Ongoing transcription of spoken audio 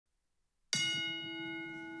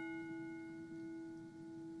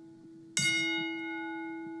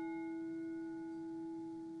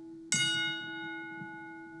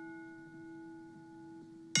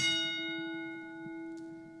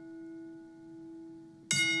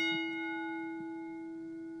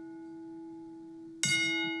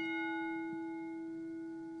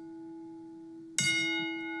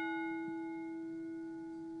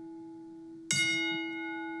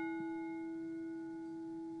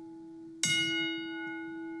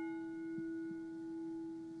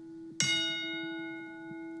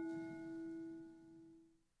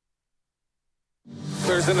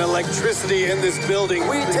there's an electricity in this building.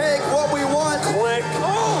 We take what we want. Click.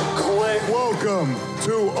 Oh, click. Welcome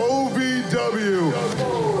to OVW.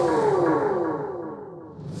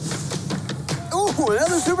 Ooh,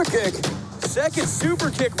 another super kick. Second super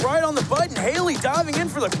kick right on the button. Haley diving in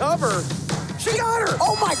for the cover. She got her.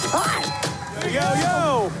 Oh, my God.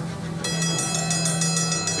 Yo.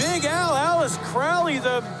 Big Alice Crowley,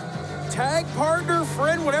 the tag partner,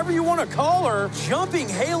 friend, whatever you want to call her, jumping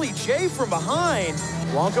Haley J from behind.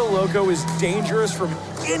 Blanco Loco is dangerous from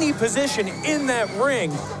any position in that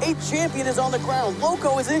ring. A champion is on the ground.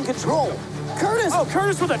 Loco is in control. Curtis. Oh,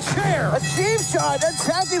 Curtis with a chair. A cheap shot.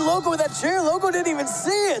 Attacking Loco with that chair. Loco didn't even see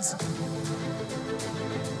it.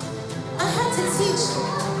 I had to teach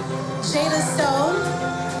Jada Stone.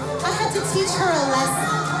 I had to teach her a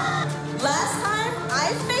lesson. Last time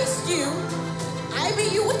I faced you, I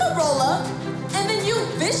beat you with a roll-up, and then you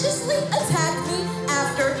viciously attacked me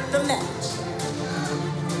after the match.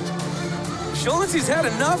 Shalinski's had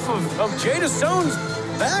enough of Jada Stone's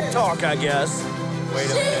back talk, I guess. She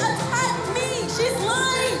attacked me. She's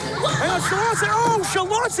lying. What? Hang on, Shalinski. Oh,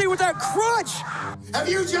 Shalinski with that crutch. Have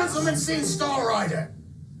you gentlemen seen Star Rider?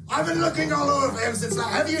 I've been looking all over for him since now.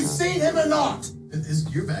 Have you seen him or not?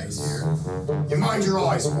 Your bag's here. You mind your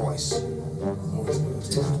eyes, boys. No, come on, man.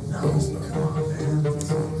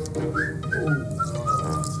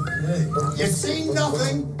 You see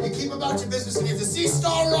nothing, you keep about your business, and if you see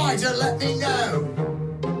Star Rider, let me know.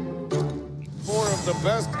 More of the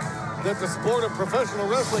best that the sport of professional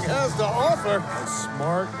wrestling has to offer. And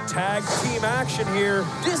smart tag team action here.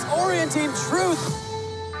 Disorienting Truth.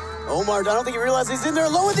 Omar, I don't think he realizes he's in there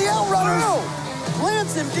alone with the Outrunners. Oh.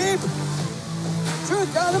 Plants him deep.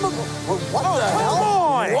 Truth got him. What the hell? Come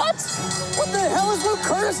on. What? What the hell is Luke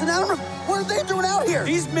Curtis and Adam? What are they doing out here?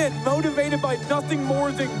 These men motivated by nothing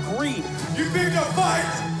more than greed. You picked a fight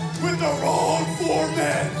with the wrong 4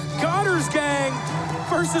 men. Goddard's gang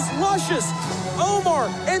versus Luscious, Omar,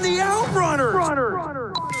 and the Outrunners.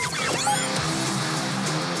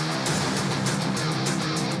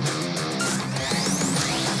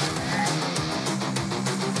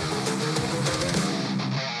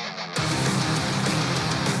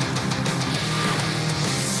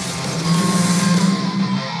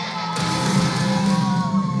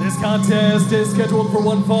 This contest is scheduled for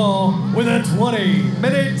one fall with a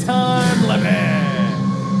 20-minute time limit.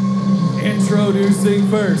 Introducing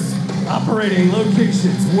first, operating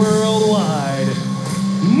locations worldwide,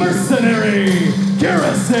 Mercenary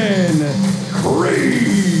Garrison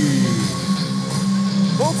Creed.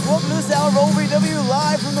 Folks, welcome to this hour of OVW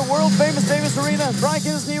live from the world-famous Davis Arena. Brian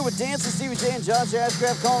Kinston here with Dancing Stevie J and Josh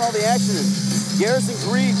Ashcraft calling all the action. Garrison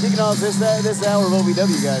Creed kicking off this hour of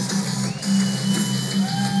OVW, guys.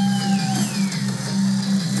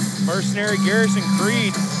 Mercenary Garrison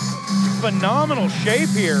Creed, phenomenal shape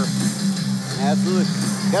here. Absolutely.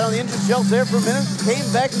 Got on the injured shelf there for a minute, came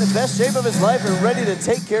back in the best shape of his life and ready to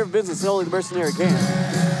take care of business, only the Mercenary can.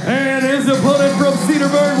 And his opponent from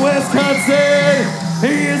Cedarburg, Wisconsin,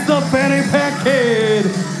 he is the Fanny Pack Kid,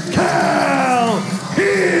 Cal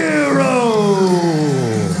Hero.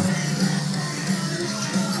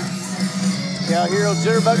 Cal Hero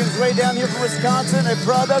jitterbugging his way down here from Wisconsin, a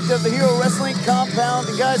product of the Hero Wrestling Compound.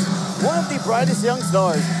 And guys, one of the brightest young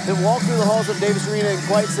stars that walked through the halls of Davis Arena in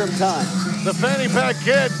quite some time. The Fanny Pack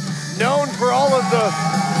Kid, known for all of the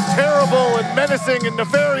terrible and menacing and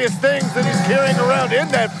nefarious things that he's carrying around in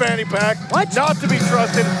that fanny pack. What? Not to be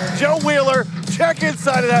trusted. Joe Wheeler, check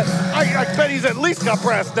inside of that. I bet he's at least got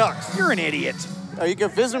brass knucks. You're an idiot. Are you going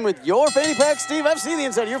to visit with your fanny pack, Steve? I've seen the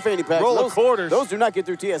inside of your fanny pack. Roll of quarters. Those do not get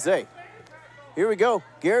through TSA. Here we go.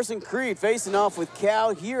 Garrison Creed facing off with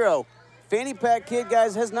Cal Hero. Fanny Pack Kid,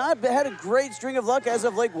 guys, has not had a great string of luck as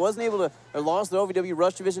of late. Wasn't able to, or lost the OVW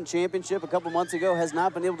Rush Division Championship a couple months ago. Has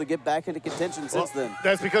not been able to get back into contention since then.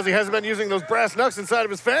 That's because he hasn't been using those brass knucks inside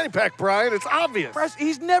of his fanny pack, Brian. It's obvious.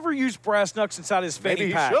 He's never used brass knucks inside his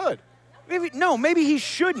fanny pack. Maybe he should. Maybe he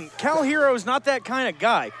shouldn't. Cal Hero is not that kind of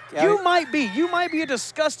guy. You might be a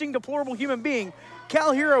disgusting, deplorable human being.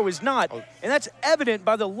 Cal Hero is not, and that's evident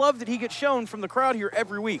by the love that he gets shown from the crowd here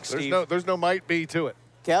every week, Steve. There's no might be to it.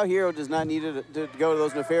 Cal Hero does not need to go to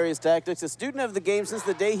those nefarious tactics. A student of the game since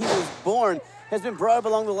the day he was born, has been brought up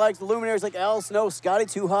along the likes of luminaries like Al Snow, Scotty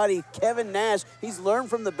Too Hotty, Kevin Nash. He's learned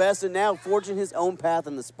from the best and now forging his own path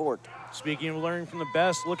in the sport. Speaking of learning from the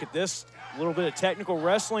best, look at this little bit of technical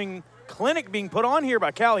wrestling clinic being put on here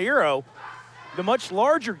by Cal Hero. The much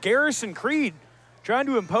larger Garrison Creed trying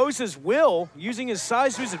to impose his will, using his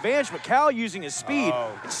size to his advantage, but Cal using his speed.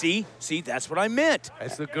 And see, that's what I meant.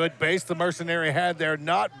 That's the good base the Mercenary had there,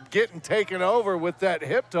 not getting taken over with that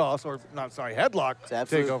hip toss, or not, sorry, headlock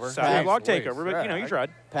takeover. Headlock takeover, but you know, you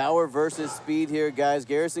tried. Power versus speed here, guys.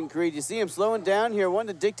 Garrison Creed, you see him slowing down here,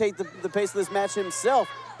 wanting to dictate the pace of this match himself,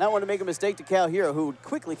 not wanting to make a mistake to Cal Hero, who would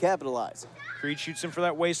quickly capitalize. Creed shoots him for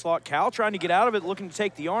that waist lock. Cal trying to get out of it, looking to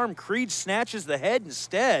take the arm. Creed snatches the head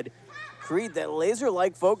instead. Creed, that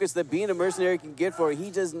laser-like focus that being a mercenary can get for,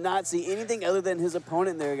 he does not see anything other than his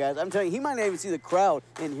opponent there, guys. I'm telling you, he might not even see the crowd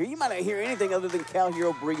in here. You might not hear anything other than Cal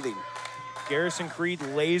Hero breathing. Garrison Creed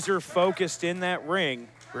laser-focused in that ring.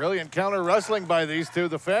 Brilliant counter wrestling by these two,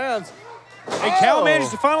 the fans. And Cal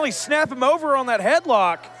managed to finally snap him over on that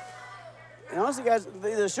headlock. And honestly, guys,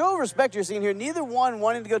 the show of respect you're seeing here, neither one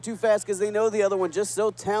wanting to go too fast because they know the other one just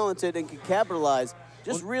so talented and can capitalize.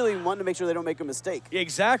 Just really wanting to make sure they don't make a mistake.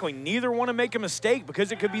 Exactly. Neither want to make a mistake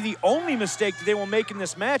because it could be the only mistake that they will make in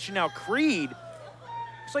this match. And now Creed,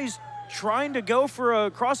 looks like he's trying to go for a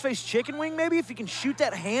crossface chicken wing maybe, if he can shoot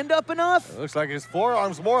that hand up enough. It looks like his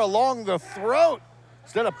forearm's more along the throat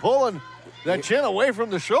instead of pulling that chin away from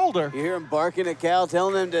the shoulder. You hear him barking at Cal,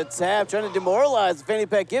 telling him to tap, trying to demoralize the fanny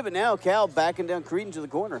pack kid, but now Cal backing down Creed into the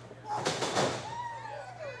corner.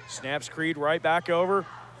 Snaps Creed right back over.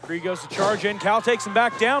 Creed goes to charge in. Cal takes him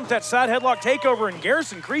back down with that side headlock takeover, and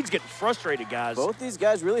Garrison Creed's getting frustrated, guys. Both these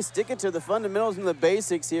guys really sticking to the fundamentals and the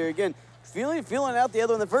basics here. Again, feeling out the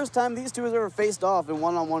other one. The first time these two have ever faced off in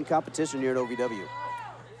one-on-one competition here at OVW.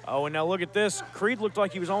 Oh, and now look at this. Creed looked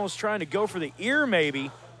like he was almost trying to go for the ear, maybe.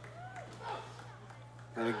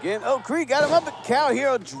 And again, oh, Creed got him up, but Cal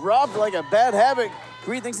Hero dropped like a bad habit.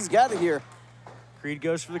 Creed thinks he's got it here. Creed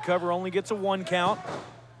goes for the cover, only gets a 1 count.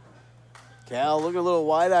 Cal looking a little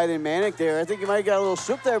wide-eyed and manic there. I think he might have got a little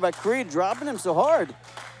shook there by Creed dropping him so hard.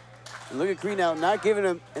 And look at Creed now, not giving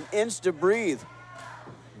him an inch to breathe.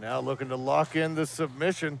 Now looking to lock in the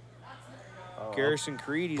submission. Garrison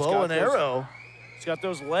Creed, He's got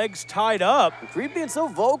those legs tied up. And Creed being so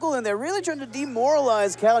vocal, and they're really trying to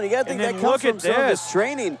demoralize Cal. And you got to think that comes from some of his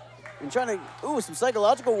training and trying to, some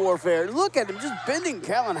psychological warfare. Look at him just bending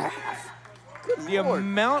Cal in half. Good the Lord.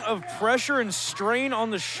 amount of pressure and strain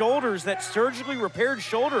on the shoulders, that surgically repaired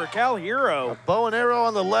shoulder of Cal Hero. A bow and arrow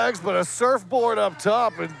on the legs, but a surfboard up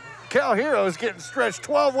top, and Cal Hero is getting stretched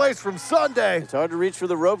 12 ways from Sunday. It's hard to reach for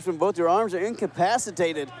the ropes when both your arms are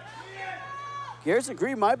incapacitated. Garrison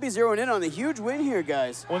Creed might be zeroing in on a huge win here,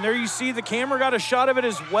 guys. Well, there you see the camera got a shot of it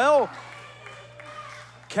as well.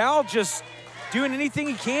 Cal just doing anything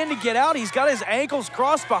he can to get out. He's got his ankles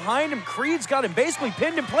crossed behind him. Creed's got him basically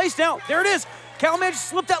pinned in place. Now, there it is. Cal managed to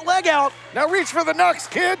slip that leg out. Now reach for the knucks,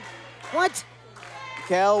 kid. What?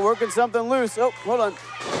 Cal working something loose. Oh, hold on.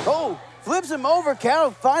 Oh, flips him over. Cal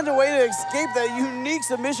finds a way to escape that unique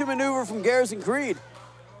submission maneuver from Garrison Creed.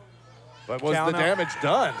 But was the damage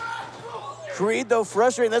done? Creed, though,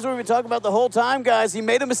 frustrating. That's what we've been talking about the whole time, guys. He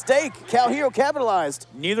made a mistake. Cal Hero capitalized.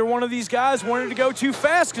 Neither one of these guys wanted to go too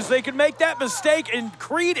fast because they could make that mistake, and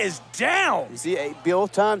Creed is down. You see,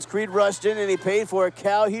 both times Creed rushed in and he paid for it.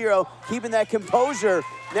 Cal Hero keeping that composure.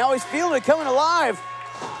 Now he's feeling it coming alive.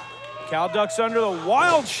 Cal ducks under the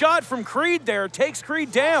wild shot from Creed there, takes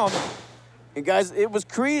Creed down. And guys, it was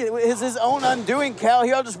Creed, it was his own undoing. Cal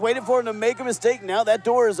Hero just waited for him to make a mistake. Now that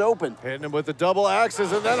door is open. Hitting him with the double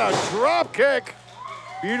axes and then a drop kick.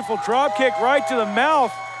 Beautiful drop kick right to the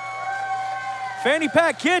mouth. Fanny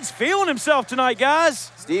Pack Kid's feeling himself tonight,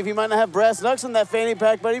 guys. Steve, he might not have brass knucks on that fanny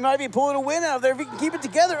pack, but he might be pulling a win out of there if he can keep it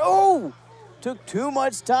together. Oh, took too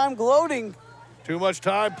much time gloating. Too much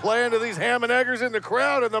time playing to these ham and eggers in the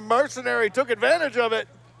crowd, and the Mercenary took advantage of it.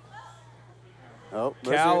 Oh,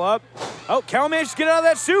 Cal up. Oh, Cal managed to get out of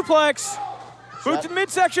that suplex. Boot to the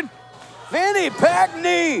midsection. Fanny pack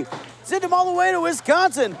knee. Send him all the way to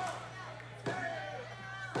Wisconsin.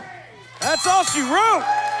 That's all she wrote.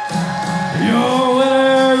 Your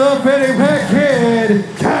winner, the Fanny Pack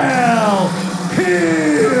Kid, Cal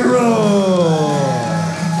Hero.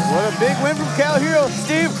 What a big win from Cal Hero.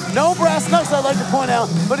 Steve, no brass knucks, I'd like to point out,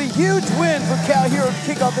 but a huge win for Cal Hero to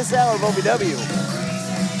kick off this hour of OVW.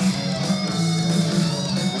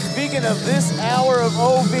 Speaking of this hour of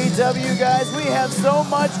OVW, guys, we have so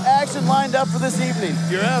much action lined up for this evening.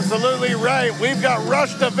 You're absolutely right. We've got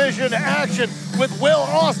Rush Division action with Will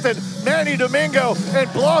Austin, Manny Domingo,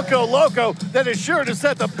 and Blanco Loco that is sure to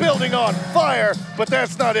set the building on fire. But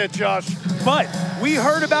that's not it, Josh. But we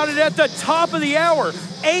heard about it at the top of the hour.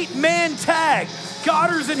 8-man tag.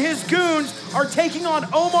 Godders and his goons are taking on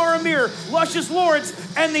Omar Amir, Luscious Lawrence,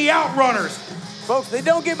 and the Outrunners. Folks, they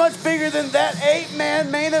don't get much bigger than that 8-man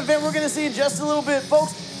main event we're going to see in just a little bit.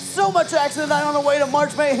 Folks, so much action tonight on the way to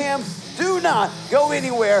March Mayhem. Do not go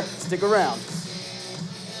anywhere. Stick around.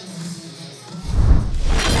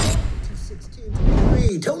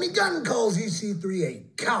 16:3. Tony Gunn calls EC3 a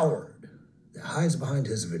coward that hides behind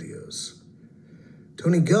his videos.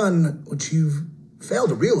 Tony Gunn, what you've failed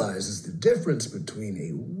to realize is the difference between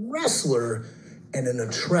a wrestler and an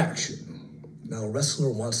attraction. Now, a wrestler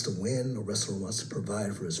wants to win, a wrestler wants to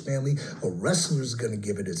provide for his family, a wrestler's gonna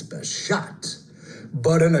give it its best shot.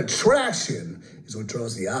 But an attraction is what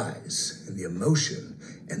draws the eyes and the emotion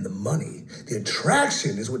and the money. The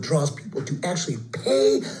attraction is what draws people to actually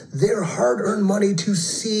pay their hard-earned money to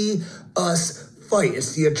see us fight.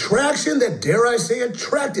 It's the attraction that, dare I say,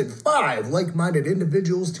 attracted 5 like-minded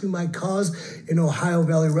individuals to my cause in Ohio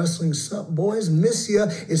Valley Wrestling. Sup, boys? Miss ya.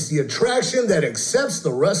 It's the attraction that accepts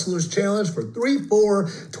the Wrestlers Challenge for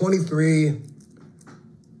 3/4/23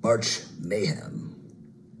 March Mayhem.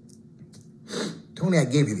 Tony, I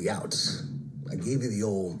gave you the outs. I gave you the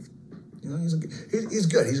old, he's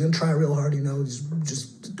good. He's going to try real hard,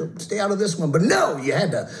 just don't stay out of this one. But no,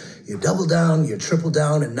 you double down, you triple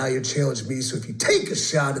down, and now you challenge me. So if you take a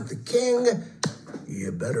shot at the king,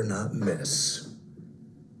 you better not miss.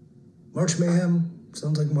 March Mayhem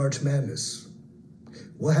sounds like March Madness.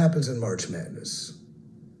 What happens in March Madness?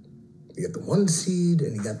 You got the 1 seed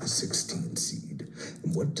and you got the 16 seed.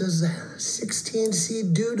 And what does the 16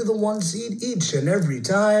 seed do to the 1 seed each and every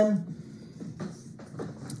time?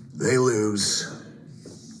 They lose.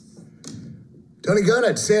 Tony Gunn,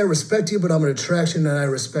 I'd say I respect you, but I'm an attraction and I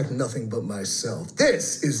respect nothing but myself.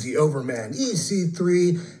 This is the Overman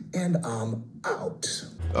EC3, and I'm out.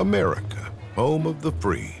 America, home of the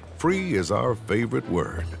free. Free is our favorite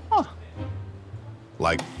word. Huh.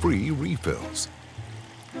 Like free refills.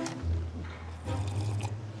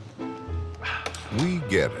 We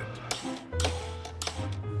get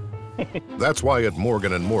it. That's why at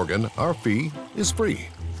Morgan & Morgan, our fee is free.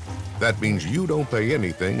 That means you don't pay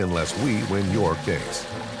anything unless we win your case.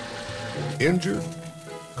 Injured?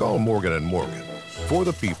 Call Morgan & Morgan.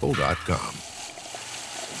 ForThePeople.com.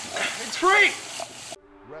 It's free!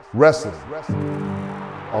 Wrestling,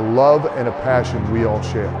 a love and a passion we all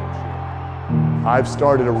share. I've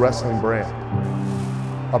started a wrestling brand.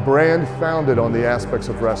 A brand founded on the aspects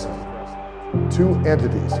of wrestling. 2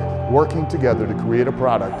 entities working together to create a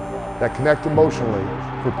product that connect emotionally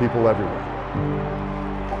for people everywhere.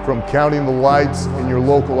 From counting the lights in your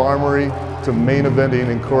local armory to main eventing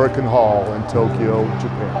in Korakuen Hall in Tokyo,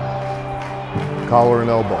 Japan. Collar and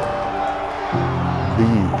elbow,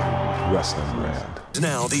 the wrestling brand.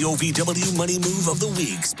 Now the OVW Money Move of the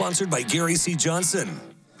Week, sponsored by Gary C. Johnson.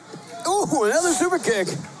 Ooh, another super kick.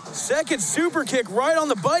 Second super kick right on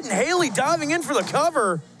the button. Haley diving in for the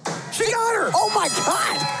cover. She got her. Oh my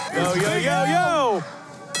God. Yo, yo, yo, yo.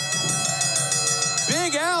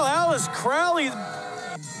 Big Alice Crowley.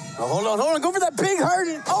 Oh, hold on. Go for that big heart.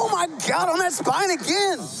 Oh my God, on that spine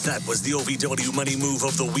again. That was the OVW Money Move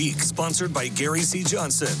of the Week, sponsored by Gary C.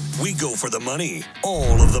 Johnson. We go for the money.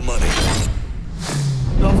 All of the money.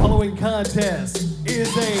 The following contest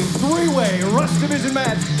is a 3-way Rush Division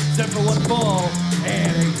match set for 1 fall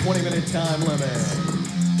and a 20-minute time limit.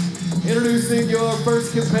 Introducing your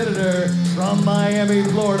first competitor from Miami,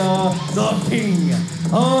 Florida, the King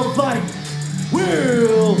of Fight,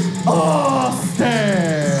 Will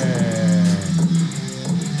Austin.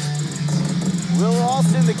 Will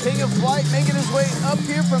Austin, the King of Flight, making his way up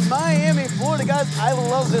here from Miami, Florida. Guys, I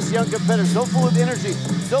love this young competitor. So full of energy,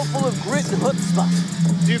 so full of grit and chutzpah.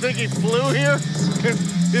 Do you think he flew here?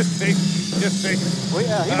 Well,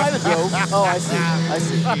 yeah, he might have drove. Oh, I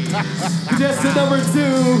see. Contestant number 2,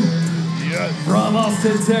 yes. From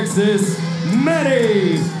Austin, Texas,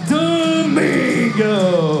 Manny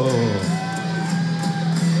Domingo.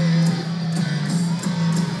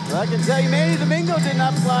 Well, I can tell you, Manny Domingo did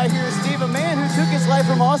not fly here, Steve. A man who took his life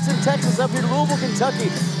from Austin, Texas, up here to Louisville,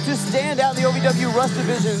 Kentucky, to stand out in the OVW Rush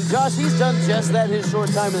Division. Josh, he's done just that in his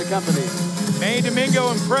short time in the company. Manny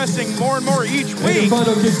Domingo impressing more and more each week. And the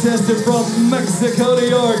final contestant from Mexico, New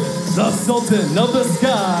York, the Sultan of the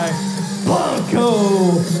Sky,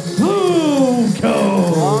 Blanco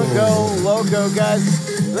Loco, guys.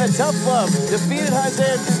 That tough love defeated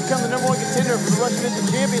Isaiah to become the #1 contender for the Rush Division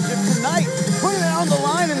Championship tonight, putting it on the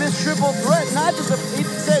line in this triple threat. Not just he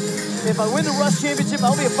said, if I win the Rush Championship,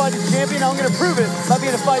 I'll be a fighting champion. I'm going to prove it by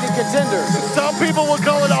being a fighting contender. Some people would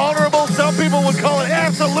call it honorable. Some people would call it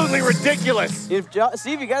absolutely ridiculous. Steve,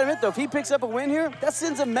 you got to admit, though, if he picks up a win here, that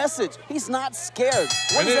sends a message. He's not scared.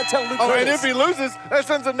 What does that tell Luke Curtis? And if he loses, that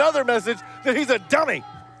sends another message that he's a dummy.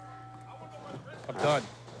 I'm done.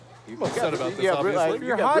 I'm upset about this, yeah, obviously. you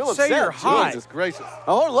You're got real hot, say upset. you're hot. Jesus gracious.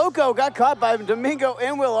 Oh, Loco got caught by Domingo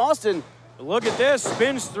and Will Austin. Look at this,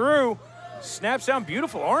 spins through, snaps down,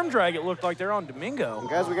 beautiful arm drag it looked like there on Domingo.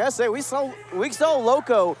 Guys, we gotta say, we saw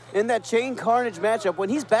Loco in that Chain Carnage matchup. When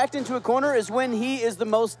he's backed into a corner is when he is the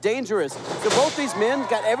most dangerous. So both these men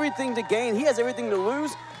got everything to gain. He has everything to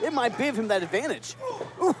lose. It might give him that advantage.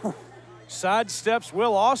 Ooh. Sidesteps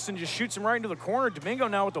Will Austin, just shoots him right into the corner. Domingo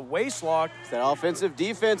now with the waist lock. It's that offensive,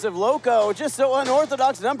 defensive Loco, just so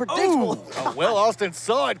unorthodox and unpredictable. Oh, Will Austin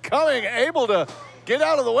saw it coming, able to get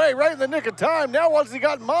out of the way right in the nick of time. Now what's he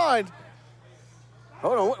got in mind?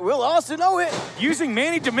 Hold on, Will Austin, Using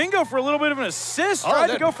Manny Domingo for a little bit of an assist.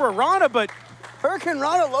 Tried to go for a Rana, but Hurricane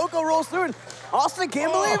Rana, Loco rolls through, and Austin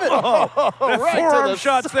can't believe it. Right forearm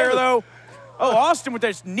shots there, though. Oh, Austin with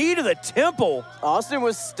that knee to the temple. Austin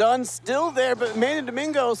was stunned still there, but Manny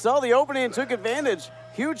Domingo saw the opening and took advantage.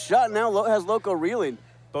 Huge shot now has Loco reeling.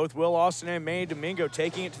 Both Will Austin and Manny Domingo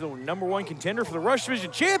taking it to the #1 contender for the Rush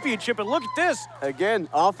Division Championship, and look at this. Again,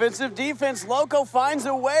 offensive defense, Loco finds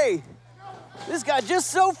a way. This guy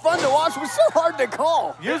just so fun to watch, was so hard to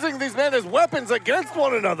call. Using these men as weapons against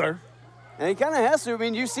one another. And he kind of has to. I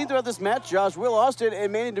mean, you've seen throughout this match, Josh, Will Austin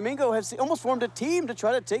and Manny Domingo have almost formed a team to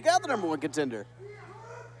try to take out the #1 contender.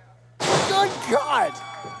 Good God!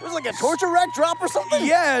 It was like a torture rack drop or something?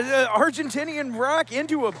 Yeah, Argentinian rack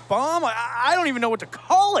into a bomb. I don't even know what to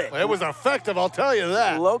call it. It was effective, I'll tell you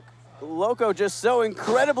that. Loco just so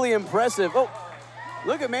incredibly impressive. Oh,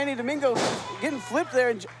 look at Manny Domingo getting flipped there.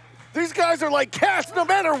 And these guys are like cats. No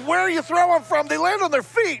matter where you throw them from, they land on their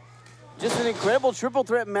feet. just an incredible triple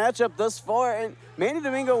threat matchup thus far. And Manny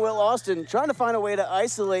Domingo, Will Austin trying to find a way to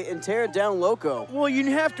isolate and tear down Loco. Well,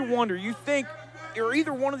 you have to wonder, you think, are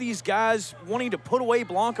either one of these guys wanting to put away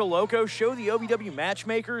Blanco Loco, show the OVW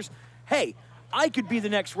matchmakers, hey, I could be the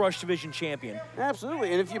next Rush Division champion.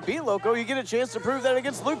 Absolutely, and if you beat Loco, you get a chance to prove that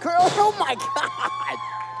against Luke Curl. Oh my God!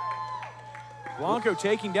 Blanco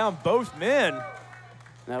taking down both men.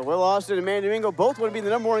 Now, Will Austin and Manny Domingo both want to be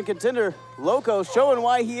the #1 contender. Loco showing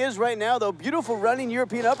why he is right now, though. Beautiful running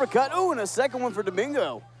European uppercut. Oh, and a second one for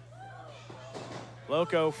Domingo.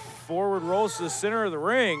 Loco forward rolls to the center of the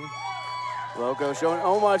ring. Loco showing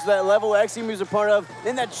homage to that level X he was a part of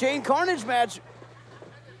in that Chain Carnage match.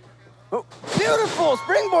 Oh, beautiful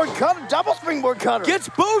springboard cutter, double springboard cutter. Gets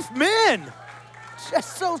both men.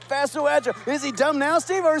 Just so fast, so agile. Is he dumb now,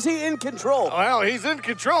 Steve, or is he in control? Well, he's in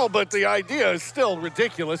control, but the idea is still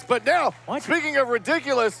ridiculous. But now, speaking of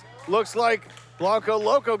ridiculous, looks like Blanco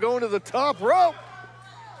Loco going to the top rope.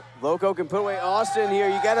 Loco can put away Austin here.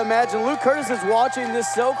 You got to imagine Luke Curtis is watching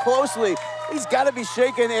this so closely. He's got to be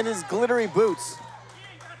shaking in his glittery boots.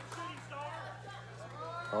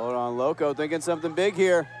 Hold on, Loco thinking something big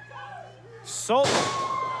here.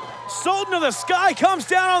 Sultan to the sky comes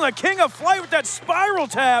down on the King of Flight with that spiral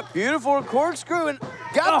tap. Beautiful corkscrew and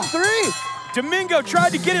got three. Domingo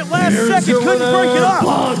tried to get it last second, couldn't break it up.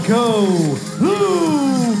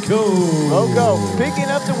 Loco picking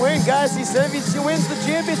up the win, guys. He said if he wins the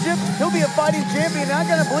championship, he'll be a fighting champion. Not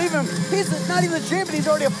gonna believe him. He's not even the champion, he's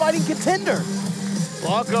already a fighting contender.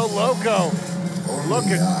 Blanco Loco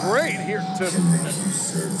looking great here tonight.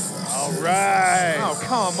 All right. Oh,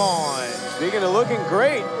 come on. Speaking of looking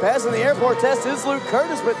great, passing the airport test is Luke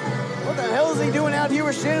Curtis, but what the hell is he doing out here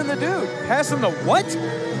with Shannon the Dude? Passing the what?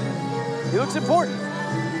 He looks important.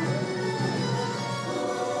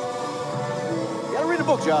 You gotta read a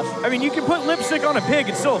book, Josh. I mean, you can put lipstick on a pig,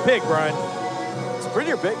 it's still a pig, Brian. It's a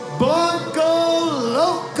prettier pig. Blanco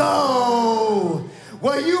Loco!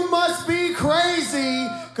 Well, you must be crazy,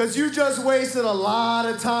 because you just wasted a lot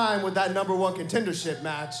of time with that #1 contendership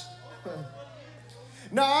match.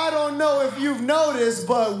 Now, I don't know if you've noticed,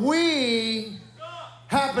 but we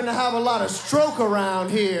happen to have a lot of stroke around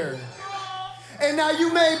here. And now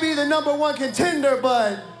you may be the #1 contender,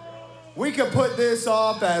 but we can put this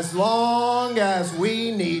off as long as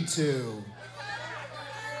we need to.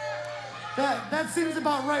 That seems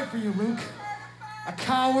about right for you, Luke. A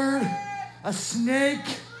coward, a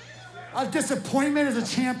snake, a disappointment as a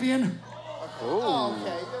champion. Oh,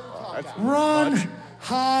 okay. Run,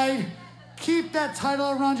 hide, keep that title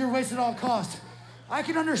around your waist at all costs. I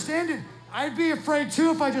can understand it. I'd be afraid too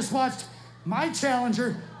if I just watched my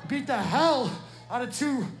challenger beat the hell out of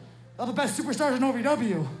two of the best superstars in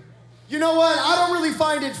OVW. You know what? I don't really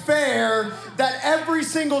find it fair that every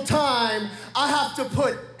single time I have to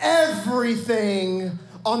put everything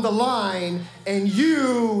on the line and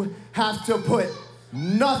you have to put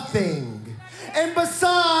nothing. And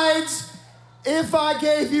besides, if I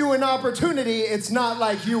gave you an opportunity, it's not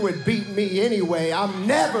like you would beat me anyway. I'm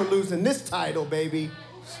never losing this title, baby.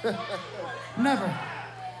 Never.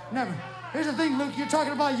 Never. Here's the thing, Luke. You're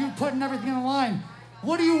talking about you putting everything on the line.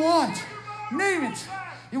 What do you want? Name it.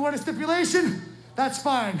 You want a stipulation? That's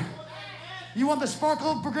fine. You want the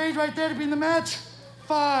Sparkle Brigade right there to be in the match?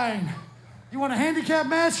 Fine. You want a handicap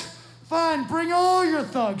match? Fine. Bring all your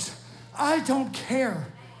thugs. I don't care.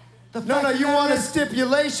 No, you want a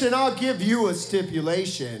stipulation? I'll give you a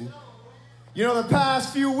stipulation. You know, the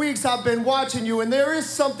past few weeks I've been watching you, and there is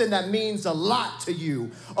something that means a lot to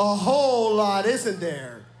you. A whole lot, isn't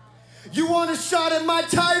there? You want a shot at my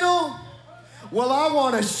title? Well, I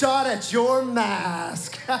want a shot at your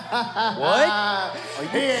mask. What? Are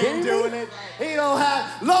you ain't doing it.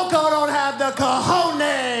 Loco don't have the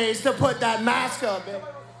cojones to put that mask up.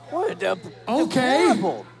 What? Okay.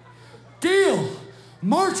 Horrible. Deal.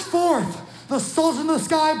 March 4th, the Sultan of the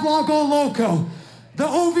Sky Blanco Loco, the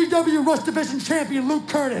OVW Rush Division champion Luke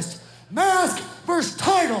Curtis. Mask versus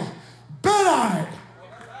title. Bet on it.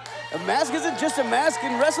 A mask isn't just a mask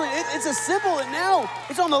in wrestling. It's a symbol, and now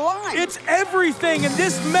it's on the line. It's everything, and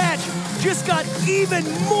this match just got even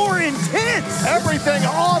more intense. Everything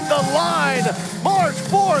on the line. March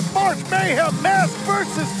 4th, March Mayhem, mask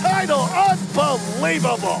versus title.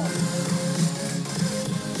 Unbelievable.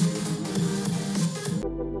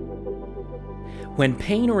 When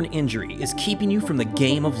pain or an injury is keeping you from the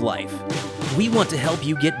game of life, we want to help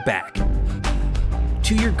you get back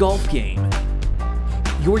to your golf game,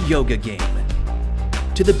 your yoga game,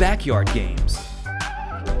 to the backyard games,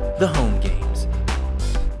 the home games,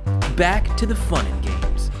 back to the fun and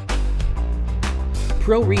games.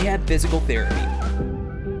 Pro Rehab Physical Therapy,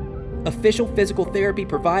 official physical therapy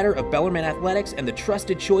provider of Bellarmine Athletics and the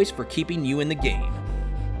trusted choice for keeping you in the game.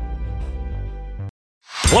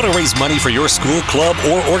 Want to raise money for your school, club,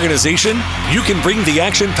 or organization? You can bring the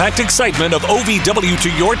action-packed excitement of OVW to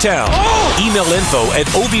your town. Email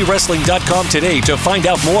info@ovwrestling.com today to find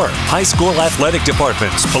out more. High school athletic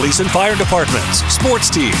departments, police and fire departments, sports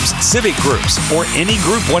teams, civic groups, or any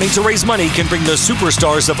group wanting to raise money can bring the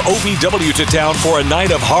superstars of OVW to town for a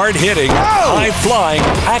night of hard-hitting, high-flying,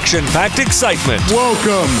 action-packed excitement.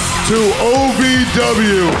 Welcome to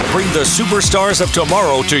OVW. Bring the superstars of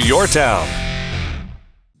tomorrow to your town.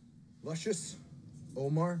 Luscious,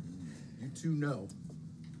 Omar, you two know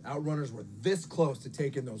Outrunners were this close to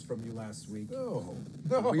taking those from you last week. No.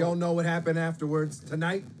 We all know what happened afterwards.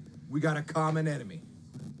 Tonight, we got a common enemy.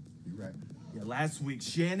 You're right. Yeah, last week,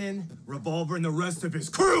 Shannon, Revolver, and the rest of his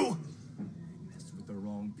crew messed with the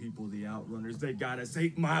wrong people, the Outrunners. They got us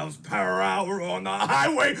 8 miles per hour on the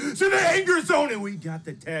highway to the anger zone, and we got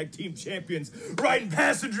the tag team champions riding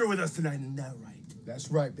passenger with us tonight. Isn't that right? That's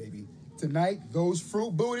right, baby. Tonight, those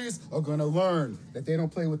fruit booties are gonna learn that they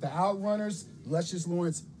don't play with the Outrunners, Luscious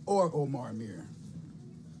Lawrence, or Omar Amir.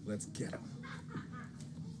 Let's get them.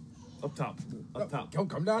 Up top. Up top.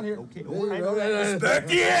 Come down here. Okay, all right.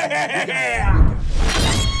 Respect, yeah!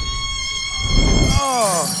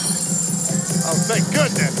 Oh, thank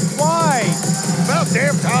goodness. Why? About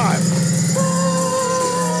damn time.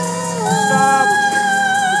 Stop.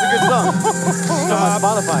 It's a good song. It's on my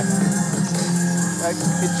Spotify.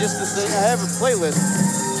 It's just this thing. I have a playlist,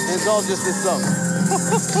 and it's all just this song.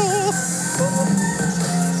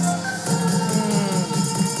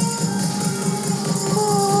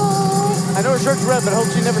 I know her shirt's red, but I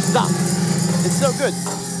hope she never stops. It's so good.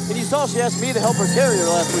 And you saw she asked me to help her carry her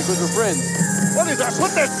last week with her friends. What is that?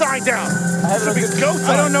 Put that sign down. I have it on good.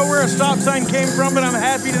 I don't know where a stop sign came from, but I'm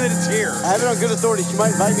happy that it's here. I have it on good authority. She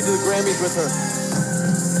might invite me to the Grammys with her.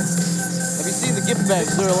 Have you seen the gift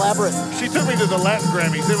bags? They're elaborate. She took me to the last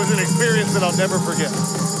Grammys. It was an experience that I'll never forget.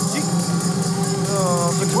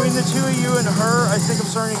 Between the two of you and her, I think I'm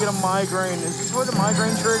starting to get a migraine. Is this what a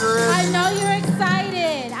migraine trigger is? I know you're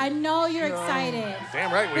excited. I know you're excited.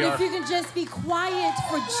 Damn right we but are. if you can just be quiet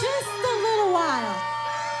for just a little while.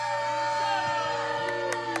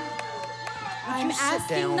 I'm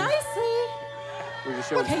asking nicely. We're just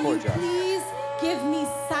showing Can support, you Josh. please give me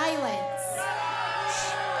silence?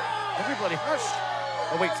 Everybody hush.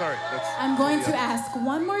 Oh, wait, sorry. I'm going to ask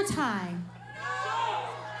one more time.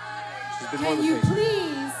 Can you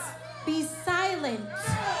please be silent?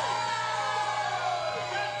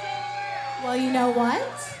 Well, you know what?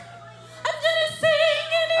 I'm gonna sing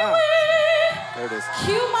anyway. There it is.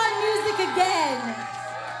 Cue my music again.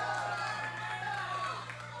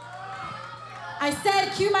 I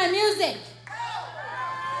said cue my music.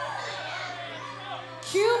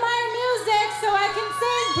 Cue my music so I can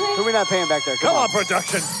sing, please. So we're not paying back there. Come on,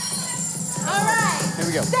 production. All right. Here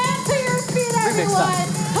we go. Stand to your feet, Remix everyone. time.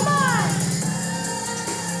 Come on.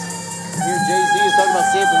 Here, Jay-Z is talking about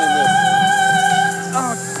sampling this.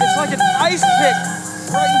 Oh, it's like an ice pick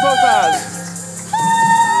right in both eyes.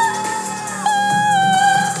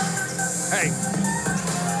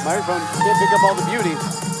 Microphone can't pick up all the beauty.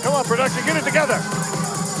 Come on, production, get it together.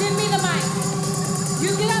 Give me the mic. You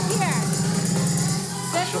get up here.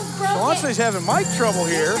 This is broken. Shalonce's having mic trouble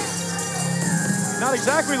here. Not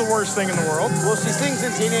exactly the worst thing in the world. Well, she sings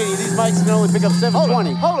in 1080. These mics can only pick up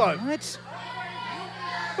 720. Hold on. What?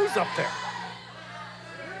 Who's up there?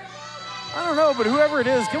 I don't know, but whoever it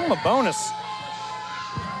is, give him a bonus.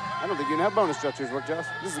 I don't think you know how bonus structures work, Josh.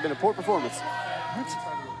 This has been a poor performance. Yeah,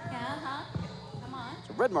 huh? Come on. It's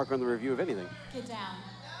a red mark on the review, if anything. Get down.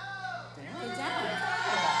 Get down.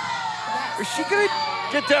 Is she good?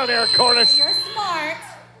 Get down, Eric Cornish. You're smart.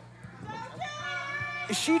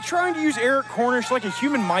 Is she trying to use Eric Cornish like a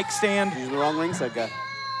human mic stand? He's the wrong ringside guy.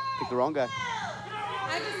 Pick the wrong guy.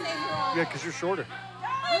 I just named her wrong. Yeah, because you're shorter.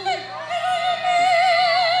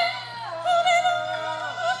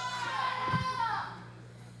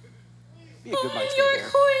 Be a good mic stand You're there.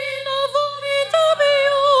 queen of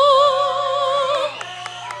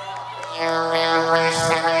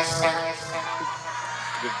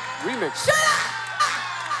Good remix. Shut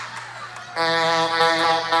up!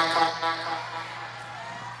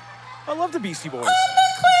 I love the Beastie Boys.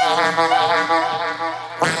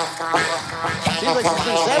 Seems like she's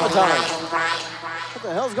been sabotaged. What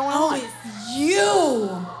the hell's going on? It's you.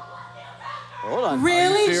 Hold on.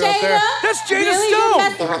 Really, see her up there? Jada? That's Jada Really? Stone. You're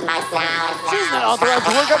messing with my sound. She's not authorized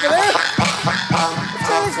to work over there. It's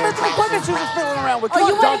all expensive equipment she was fiddling around with. Oh, Come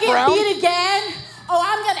you on, want Doc to get Brown. beat again? Oh,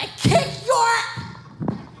 I'm going to kick your...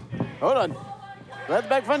 Hold on. Glad the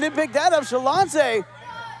back front didn't pick that up. Shalonce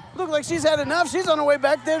look like she's had enough. She's on her way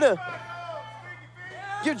back there to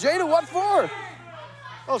give Jada what for.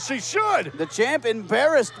 Oh, she should. The champ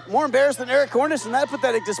embarrassed, more embarrassed than Eric Cornish in that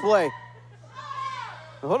pathetic display.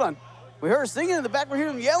 Hold on. We heard her singing in the back. We hear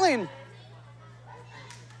them yelling.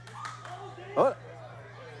 Oh,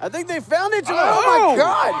 I think they found each other. Oh, my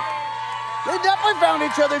God. They definitely found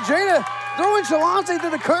each other. Jada throwing Shalonce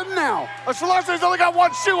through the curtain now. Oh, Shalonce's only got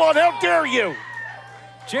one shoe on. How dare you?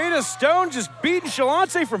 Jada Stone just beating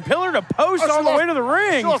Shalonce from pillar to post Oh, on the way to the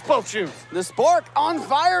ring. She lost both shoes. The Spark on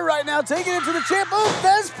fire right now, taking it to the champ. Oh,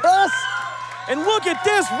 Fez press. And look at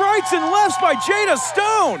this, rights and lefts by Jada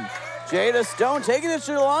Stone. Jada Stone taking it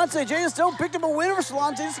to Shalonce. Jada Stone picked up a win over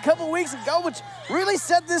Shalonce just a couple weeks ago, which really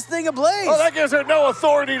set this thing ablaze. Oh, that gives her no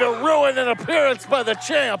authority to ruin an appearance by the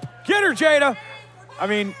champ. Get her, Jada. I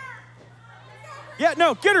mean, yeah,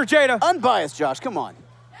 no, get her, Jada. Unbiased, Josh, come on.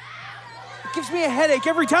 It gives me a headache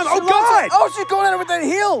every time. Shalonce, Oh, God. Oh, she's going at her with that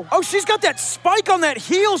heel. Oh, she's got that spike on that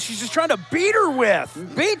heel she's just trying to beat her with.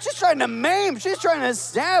 She's trying to maim. She's trying to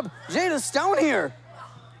stab Jada Stone here.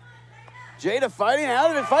 Jada fighting out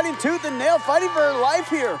of it, fighting tooth and nail, fighting for her life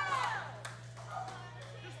here.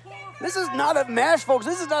 This is not a match, folks.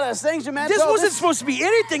 This is not a sanctioned match. This wasn't supposed to be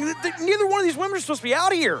anything. Neither one of these women are supposed to be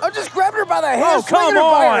out of here. I just grabbed her by the hair, Oh, swinging come her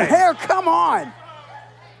by her on. hair. Come on.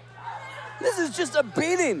 This is just a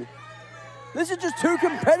beating. This is just two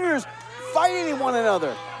competitors fighting one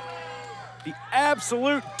another. The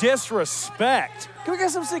absolute disrespect. Can we get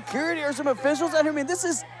some security or some officials out here? I mean, these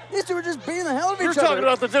two are just beating the hell out of You're each other. talking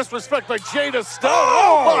about the disrespect by Jada Stone.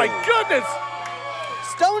 Oh, my goodness.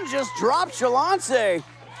 Stone just dropped Shalonce.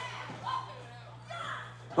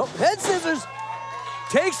 Oh, head scissors.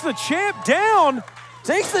 Takes the champ down.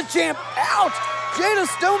 Takes the champ out. Jada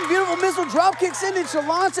Stone, beautiful missile drop kick, sending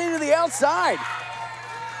Shalonce to the outside.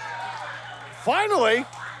 Finally.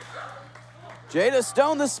 Jada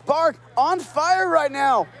Stone, the Spark, on fire right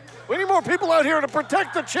now. We need more people out here to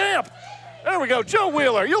protect the champ. There we go. Joe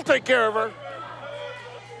Wheeler, you'll take care of her.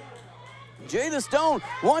 Jada Stone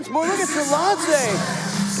once more. Look at Shalonce.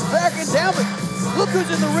 Backing down, but look who's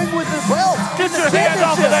in the ring with the belt. Get your hand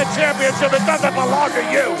off of that championship. It doesn't belong to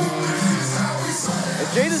you. If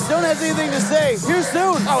Jada Stone has anything to say, here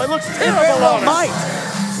soon. Oh, it looks It terrible very well on her.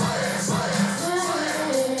 might.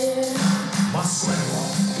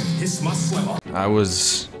 I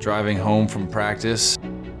was driving home from practice,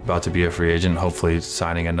 about to be a free agent, hopefully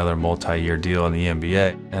signing another multi-year deal in the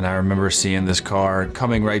NBA. And I remember seeing this car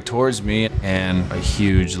coming right towards me and a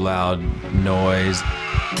huge loud noise.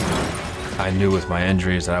 I knew with my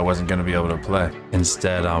injuries that I wasn't going to be able to play.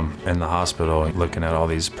 Instead, I'm in the hospital looking at all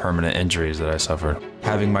these permanent injuries that I suffered.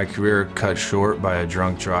 Having my career cut short by a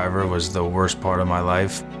drunk driver was the worst part of my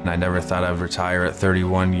life. And I never thought I'd retire at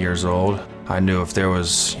 31 years old. I knew if there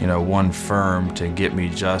was, one firm to get me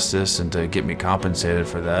justice and to get me compensated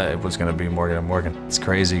for that, it was going to be Morgan & Morgan. It's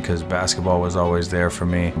crazy because basketball was always there for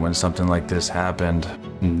me. When something like this happened,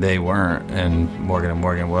 they weren't, and Morgan &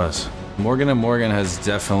 Morgan was. Morgan & Morgan has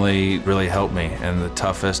definitely really helped me in the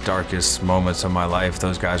toughest, darkest moments of my life.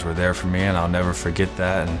 Those guys were there for me, and I'll never forget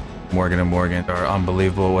that. And Morgan and Morgan are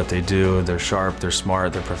unbelievable at what they do. They're sharp, they're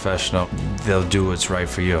smart, they're professional. They'll do what's right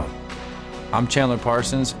for you. I'm Chandler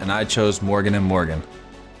Parsons, and I chose Morgan and Morgan.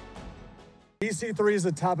 EC3 is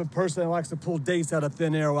the type of person that likes to pull dates out of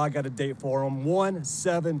thin air. Well, I got a date for him.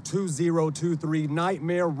 1/7/2023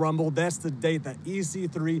 Nightmare Rumble. That's the date that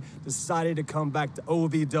EC3 decided to come back to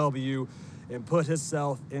OVW and put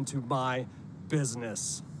himself into my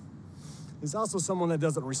business. He's also someone that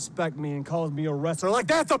doesn't respect me and calls me a wrestler. Like,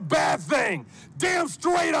 that's a bad thing. Damn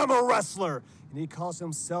straight I'm a wrestler. And he calls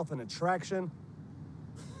himself an attraction.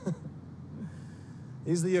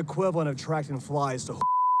 He's the equivalent of attracting flies to.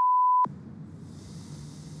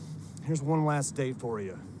 Here's one last date for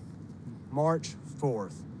you. March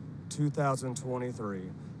 4th, 2023.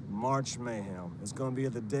 March Mayhem is going to be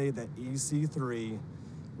the day that EC3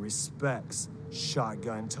 respects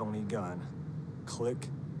Shotgun Tony Gunn. Click,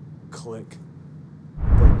 click.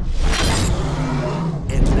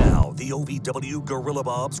 And now, the OVW Gorilla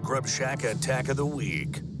Bob's Grub Shack Attack of the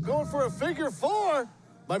Week. Going for a figure four.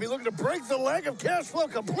 Might be looking to break the leg of Cash Flow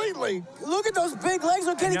completely. Look at those big legs.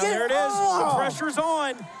 Can he get it? There it is. Oh. The pressure's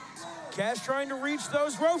on. Cash trying to reach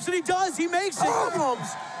those ropes, and he does. He makes it.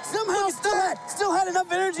 Somehow still had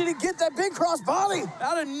enough energy to get that big cross body.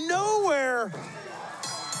 Out of nowhere.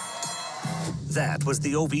 That was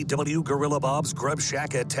the OVW Gorilla Bob's Grub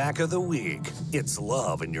Shack Attack of the Week. It's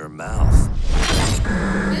love in your mouth.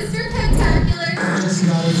 Mr. Spectacular. Jesse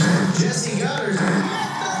Goddard. Jesse Goddard.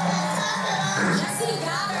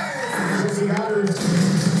 Jesse Goddard.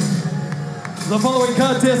 The following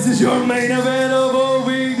contest is your main event of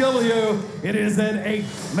OVW. It is an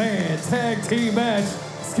 8-man tag team match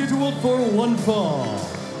scheduled for one fall.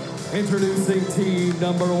 Introducing team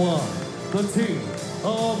number 1, the team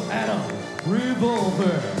of Adam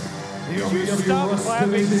Revolver, the OVW Rush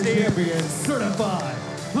Division Champion, certified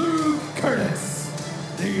Luke Curtis,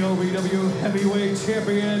 the OVW Heavyweight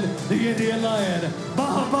Champion, the Indian Lion,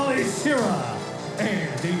 Bahabali Shira,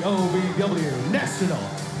 and the OVW National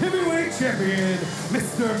Heavyweight Champion,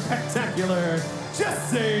 Mr. Spectacular,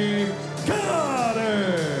 Jesse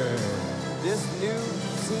Goddard. This new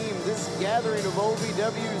team, this gathering of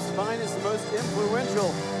OVW's finest, the most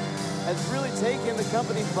influential, has really taken the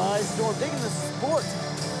company by storm, taken the sport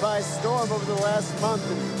by storm over the last month.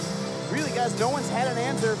 And really, guys, no one's had an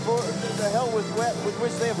answer for the hell with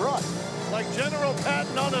which they have run. Like General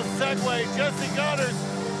Patton on a Segway, Jesse Goddard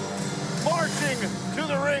marching to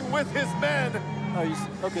the ring with his men. Oh,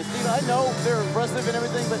 okay, Steve, I know they're impressive and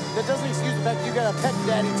everything, but that doesn't excuse the fact you got a pet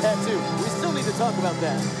daddy tattoo. We still need to talk about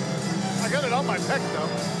that. I got it on my pec, though.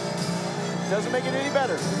 Doesn't make it any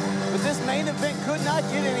better. But this main event could not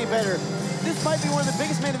get any better. This might be one of the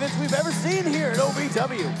biggest main events we've ever seen here at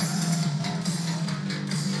OVW.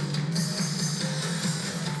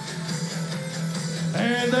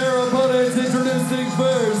 And their opponents introducing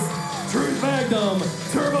first, Truth Magnum,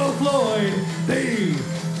 Turbo Floyd, the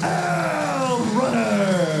Outrunner.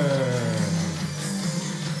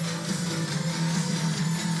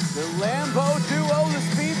 The Lambo duo, the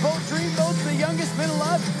Speedboat Dreamboats, the youngest men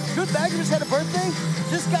alive. Truth Magnum just had a birthday,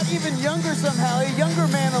 just got even younger somehow, a younger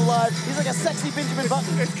man alive. He's like a sexy Benjamin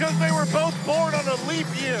Button. It's because they were both born on a leap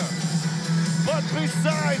year. But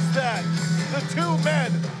besides that, the two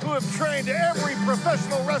men who have trained every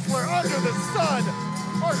professional wrestler under the sun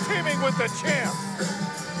are teaming with the champ.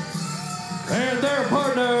 And their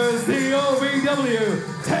partners, the OVW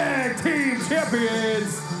Tag Team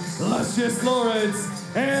Champions, Luscious Lawrence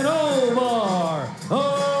and Omar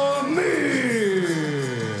Amir.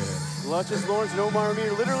 Luscious Lawrence and Omar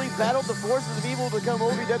Amir literally battled the forces of evil to become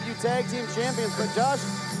OVW Tag Team Champions. But Josh,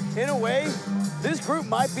 in a way, this group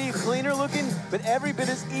might be cleaner looking, but every bit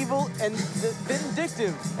as evil and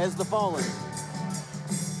vindictive as the Fallen.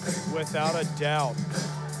 Without a doubt.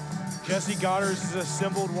 Jesse Goddard has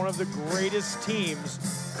assembled one of the greatest teams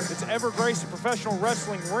that's ever graced a professional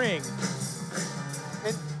wrestling ring.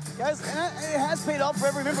 And guys, it has paid off for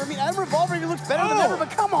every member. I mean, Adam Revolver looks better than ever, but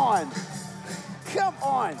come on. Come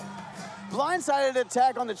on. Blindsided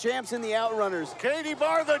attack on the champs and the Outrunners. Katie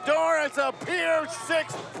bar the door. It's a Pier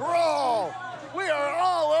 6 brawl. We are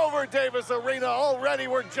all over Davis Arena already.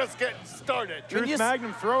 We're just getting started. Truth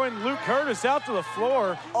Magnum throwing Luke Curtis out to the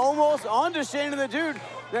floor. Almost onto Shane and the Dude.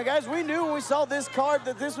 Now, guys, we knew when we saw this card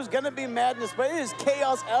that this was going to be madness, but it is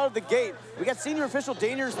chaos out of the gate. We got senior official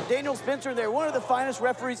Daniel Spencer there, one of the finest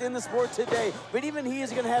referees in the sport today, but even he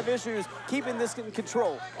is going to have issues keeping this in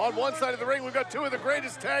control. On one side of the ring, we've got two of the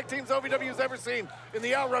greatest tag teams OVW's ever seen in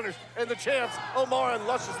the Outrunners and the champs, Omar and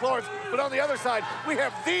Luscious Lawrence. But on the other side, we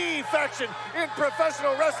have the faction in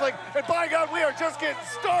professional wrestling, and by God, we are just getting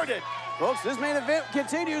started. Folks, this main event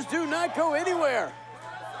continues. Do not go anywhere.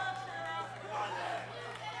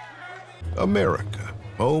 America,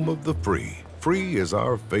 home of the free. Free is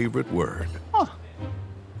our favorite word.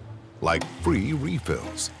 Like free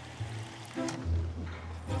refills.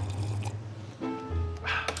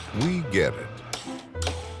 We get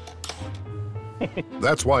it.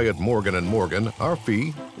 That's why at Morgan & Morgan, our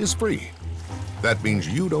fee is free. That means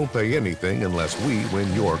you don't pay anything unless we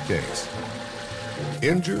win your case.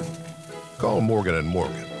 Injured? Call Morgan &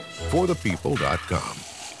 Morgan. ForThePeople.com.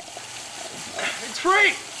 It's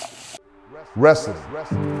free! Wrestling,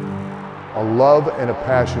 a love and a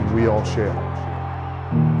passion we all share.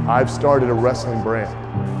 I've started a wrestling brand,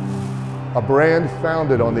 a brand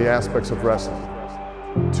founded on the aspects of wrestling.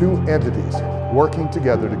 Two entities working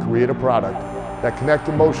together to create a product that connect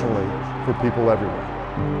emotionally for people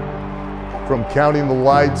everywhere. From counting the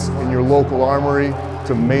lights in your local armory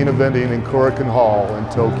to main eventing in Korakuen Hall in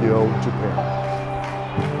Tokyo,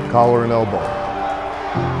 Japan. Collar and elbow,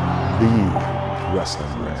 the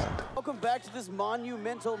wrestling brand. Welcome back to this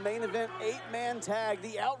monumental main event, 8-man tag.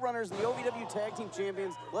 The Outrunners and the OVW Tag Team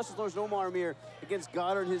Champions, Luscious Lawrence and Omar Amir, against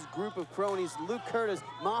Goddard and his group of cronies, Luke Curtis,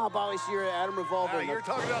 Mahabali Shira, Adam Revolver. You're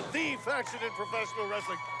talking about the faction in professional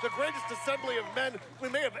wrestling, the greatest assembly of men we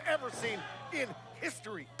may have ever seen in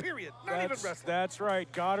history, period. Not even wrestling. That's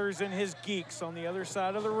right. Goddard's and his geeks on the other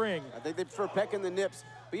side of the ring. I think they prefer pecking the nips.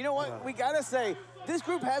 But you know what? We got to say, this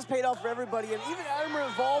group has paid off for everybody, and even Adam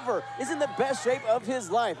Revolver is in the best shape of his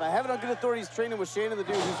life. I have it on good authority he's training with Shannon the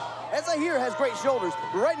Dude, who, as I hear, has great shoulders.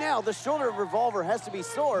 But right now, the shoulder of Revolver has to be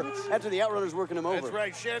sore after the Outrunners working him over. That's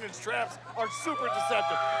right. Shannon's traps are super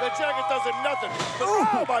deceptive. That jacket does it nothing. But,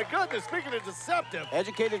 oh, my goodness, speaking of deceptive.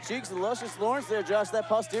 Educated cheeks and Luscious Lawrence there, Josh, that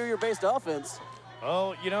posterior-based offense.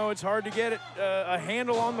 Oh, you know, it's hard to get a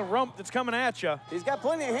handle on the rump that's coming at you. He's got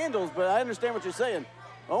plenty of handles, but I understand what you're saying.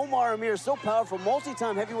 Omar Amir is so powerful,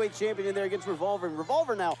 multi-time heavyweight champion in there against Revolver. And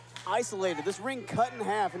Revolver now isolated. This ring cut in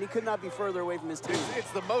half, and he could not be further away from his team.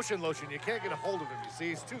 It's the motion lotion. You can't get a hold of him, you see.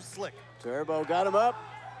 He's too slick. Turbo got him up.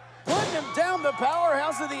 Putting him down, the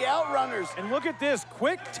powerhouse of the Outrunners. And look at this,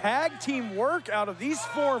 quick tag team work out of these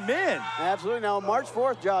four men. Absolutely. Now, March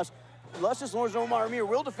 4th, Josh, Luscious Lawrence and Omar Amir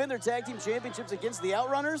will defend their tag team championships against the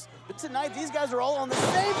Outrunners, but tonight these guys are all on the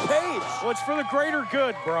same page. Well, it's for the greater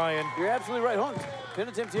good, Brian. You're absolutely right. Hold on. Pin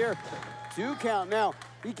attempt here. 2 count. Now,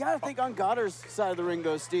 you got to think on Goddard's side of the ring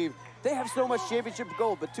goes Steve. They have so much championship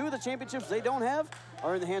gold, but 2 of the championships they don't have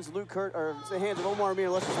are in the hands of the hands of Omar Amir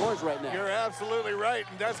and Luscious Lawrence right now. You're absolutely right,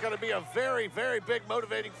 and that's going to be a very, very big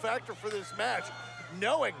motivating factor for this match,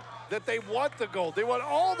 knowing that they want the gold. They want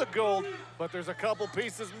all the gold, but there's a couple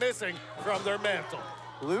pieces missing from their mantle.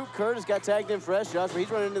 Luke Curtis got tagged in fresh, Josh, but he's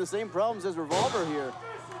running into the same problems as Revolver here.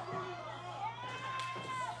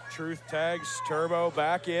 Truth tags, Turbo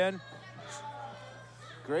back in.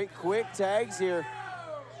 Great quick tags here.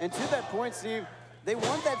 And to that point, Steve, they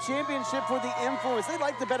want that championship for the influence. They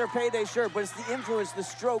like the better payday, sure, but it's the influence, the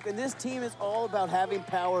stroke, and this team is all about having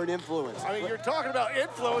power and influence. I mean, you're talking about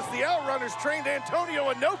influence. The Outrunners trained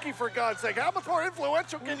Antonio Inoki, for God's sake. How much more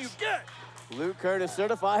influential can you get? Luke Curtis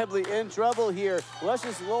certifiably in trouble here.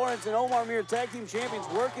 Luscious Lawrence and Omar Amir, tag team champions,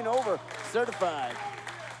 working over, certified.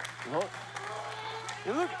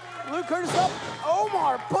 And Luke Curtis up.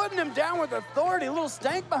 Omar putting him down with authority. A little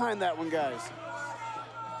stank behind that one, guys.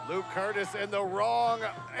 Luke Curtis in the wrong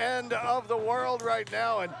end of the world right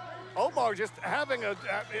now, and Omar just having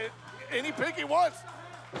any pick he wants.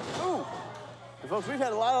 Ooh. And folks, we've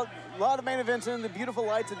had a lot of main events in the beautiful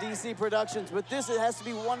lights of DC Productions, but this has to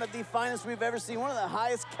be one of the finest we've ever seen, one of the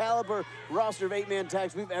highest caliber roster of 8-man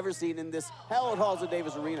tags we've ever seen in this hallowed halls of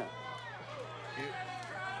Davis Arena.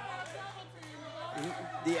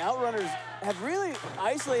 The Outrunners have really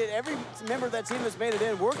isolated every member of that team that's made it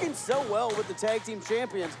in, working so well with the tag team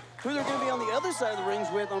champions, who they're going to be on the other side of the rings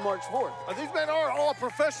with on March 4th. These men are all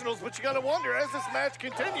professionals, but you got to wonder, as this match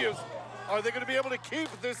continues, are they going to be able to keep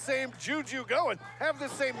this same juju going, have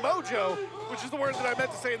this same mojo, which is the word that I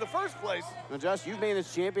meant to say in the first place. Now, Josh, you've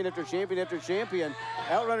managed champion after champion after champion.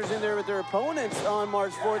 Outrunners in there with their opponents on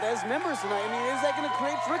March 4th as members tonight. I mean, is that going to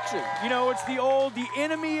create friction? You know, it's the old, the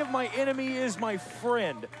enemy of my enemy is my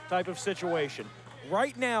friend type of situation.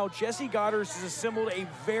 Right now, Jesse Goddard has assembled a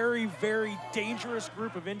very, very dangerous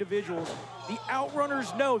group of individuals. The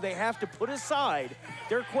Outrunners know they have to put aside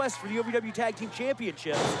their quest for the OVW Tag Team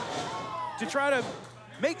Championships to try to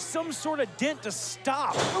make some sort of dent to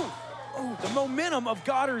stop the momentum of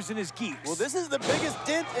Goddard's and his geeks. Well, this is the biggest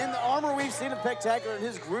dent in the armor we've seen of Spectacular and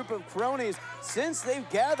his group of cronies since they've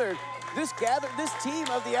gathered. This team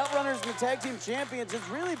of the Outrunners and the Tag Team Champions has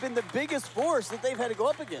really been the biggest force that they've had to go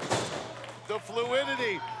up against. The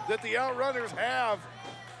fluidity that the Outrunners have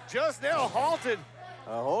just now halted.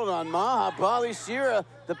 Hold on, Mahabali Shira,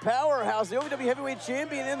 the powerhouse, the OVW heavyweight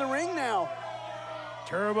champion in the ring now.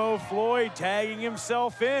 Turbo Floyd tagging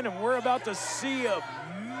himself in, and we're about to see a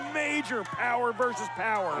major power versus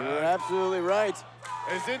power. You're absolutely right.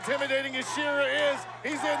 As intimidating as Shira is,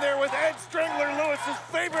 he's in there with Ed Strangler, Lewis's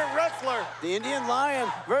favorite wrestler. The Indian Lion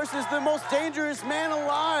versus the most dangerous man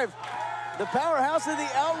alive, the powerhouse of the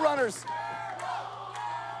Outrunners.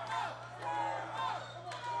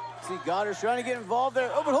 See Goddard's trying to get involved there.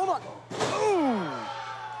 Oh, but hold on. Ooh!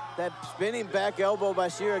 That spinning back elbow by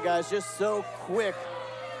Shira, guys, just so quick,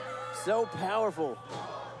 so powerful.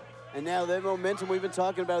 And now the momentum we've been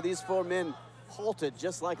talking about, these four men halted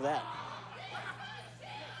just like that.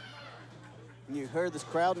 And you heard this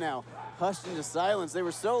crowd now hushed into silence. They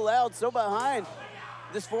were so loud, so behind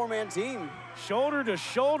this four-man team. Shoulder to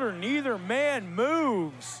shoulder, neither man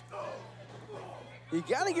moves. You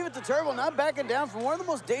gotta give it to Turbo, not backing down from one of the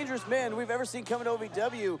most dangerous men we've ever seen coming to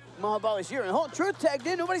OVW, Mahabali Shira. And hold, Truth tagged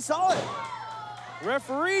in, nobody saw it.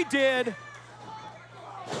 Referee did.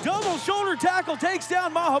 Double shoulder tackle takes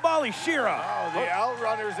down Mahabali Shira. Oh, the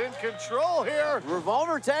Outrunners in control here.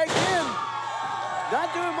 Revolver tagged in.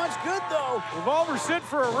 Not doing much good, though. Revolver sent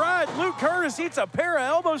for a ride. Luke Curtis eats a pair of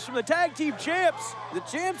elbows from the tag team champs. The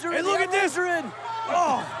champs are in. And look at this.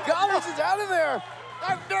 Oh, Goddard is out of there.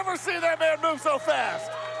 I've never seen that man move so fast.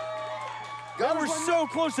 They were so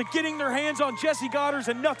close to getting their hands on Jesse Goddard's,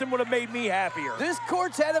 and nothing would have made me happier. This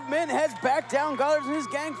quartet of men has backed down Goddard and his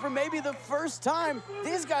gang for maybe the first time.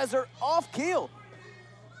 These guys are off keel.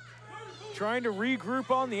 Trying to regroup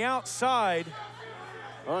on the outside.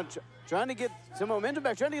 Trying to get some momentum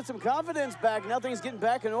back, trying to get some confidence back. Now things getting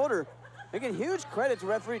back in order. Again, huge credit to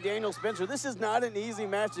referee Daniel Spencer. This is not an easy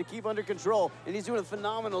match to keep under control, and he's doing a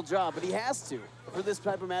phenomenal job, but he has to for this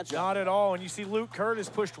type of matchup. Not at all, and you see Luke Curtis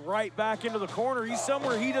pushed right back into the corner. He's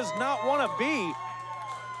somewhere he does not want to be.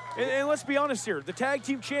 And let's be honest here, the tag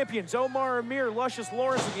team champions, Omar Amir, Luscious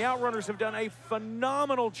Lawrence, and the Outrunners have done a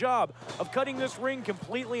phenomenal job of cutting this ring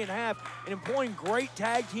completely in half and employing great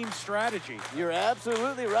tag team strategy. You're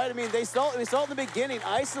absolutely right. I mean, we saw it in the beginning,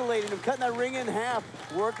 isolating him, cutting that ring in half,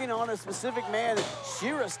 working on a specific man.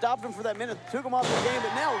 Shira stopped him for that minute, took him off the game,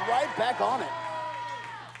 but now right back on it.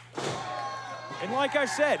 And like I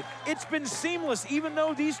said, it's been seamless, even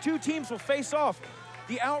though these two teams will face off.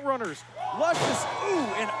 The Outrunners, Luscious,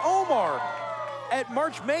 and Omar at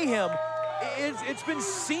March Mayhem. It's been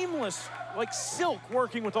seamless, like silk,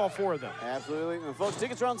 working with all four of them. Absolutely. And folks,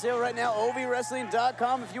 tickets are on sale right now,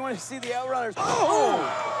 ovwrestling.com if you want to see the Outrunners.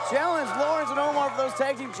 Oh! Challenge Lawrence and Omar for those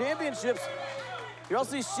tag team championships. You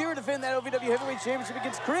also see Shira defend that OVW heavyweight championship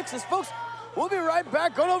against Crixus. Folks, we'll be right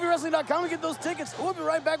back. Go to ovwrestling.com and get those tickets. We'll be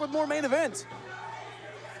right back with more main events.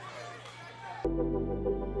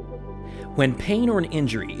 When pain or an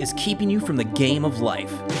injury is keeping you from the game of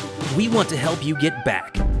life, we want to help you get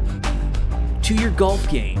back to your golf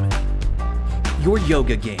game, your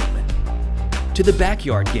yoga game, to the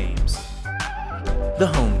backyard games, the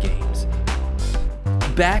home games,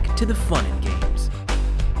 back to the fun and games.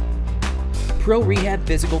 Pro Rehab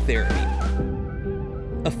Physical Therapy,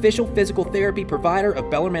 official physical therapy provider of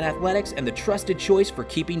Bellarmine Athletics and the trusted choice for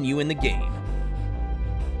keeping you in the game.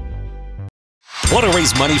 Want to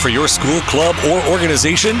raise money for your school, club, or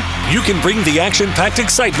organization? You can bring the action-packed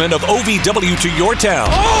excitement of OVW to your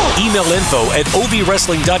town. Email info at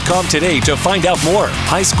ovwrestling.com today to find out more.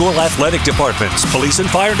 High school athletic departments, police and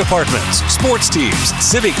fire departments, sports teams,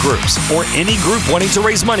 civic groups, or any group wanting to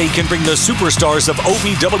raise money can bring the superstars of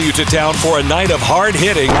OVW to town for a night of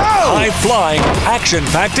hard-hitting, high-flying,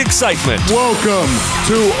 action-packed excitement. Welcome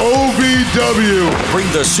to OVW.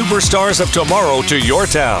 Bring the superstars of tomorrow to your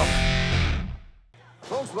town.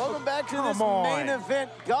 Folks, welcome back to this main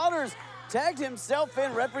event. Goddard's tagged himself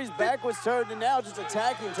in. Referee's back was turned, and now just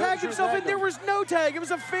attacking. Tagged himself in. There was no tag. It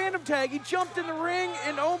was a phantom tag. He jumped in the ring,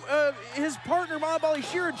 and his partner, Mahabali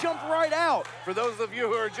Shira, jumped right out. For those of you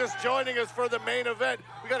who are just joining us for the main event,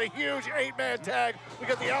 we got a huge 8-man tag. We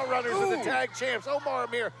got the Outrunners and the tag champs, Omar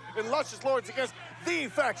Amir and Luscious Lawrence, against the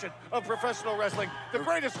faction of professional wrestling, the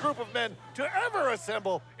greatest group of men to ever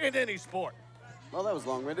assemble in any sport. Well, that was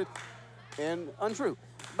long-winded and untrue.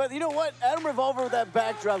 But you know what? Adam Revolver with that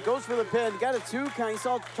backdrop goes for the pin. Got a 2 count. He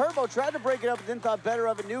saw Turbo, tried to break it up, and then thought better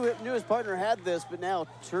of it. Knew his partner had this, but now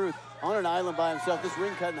Truth on an island by himself. This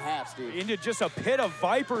ring cut in half, Steve. Into just a pit of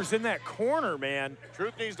vipers in that corner, man.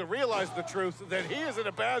 Truth needs to realize the truth that he is in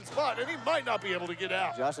a bad spot, and he might not be able to get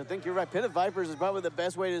out. Josh, I think you're right. Pit of vipers is probably the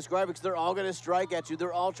best way to describe it, because they're all going to strike at you.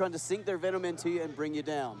 They're all trying to sink their venom into you and bring you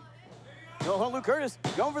down. No, Luke Curtis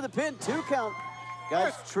going for the pin. 2 count.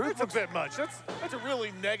 Guys, That's a bit much. That's a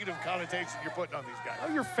really negative connotation you're putting on these guys.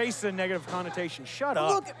 Oh, your face is a negative connotation. Shut up.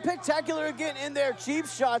 Look, Spectacular again in their cheap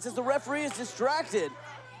shots as the referee is distracted.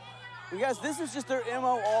 You guys, this is just their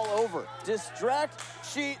MO all over. Distract,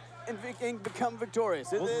 cheat, and become victorious.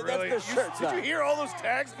 That's their shirt. Did you hear all those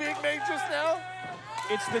tags being made just now?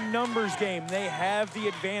 It's the numbers game. They have the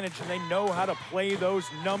advantage, and they know how to play those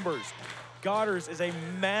numbers. Goddard is a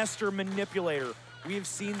master manipulator. We have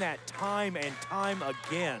seen that time and time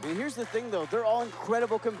again. And here's the thing, though. They're all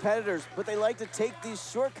incredible competitors, but they like to take these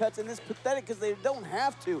shortcuts, and this is pathetic because they don't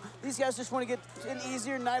have to. These guys just want to get an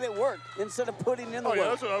easier night at work instead of putting in the work. Yeah,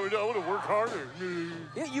 that's what I would do. I want to work harder.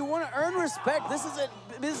 Yeah, you want to earn respect. This is a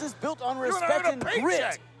business built on respect and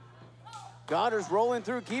grit. Goddard's rolling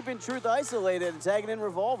through, keeping Truth isolated and tagging in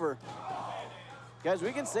Revolver. Guys,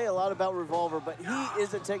 we can say a lot about Revolver, but he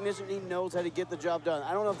is a technician. He knows how to get the job done.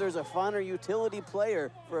 I don't know if there's a finer utility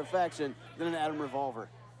player for a faction than an Adam Revolver.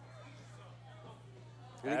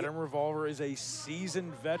 Adam Revolver is a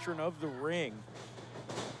seasoned veteran of the ring.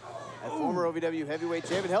 A former OVW heavyweight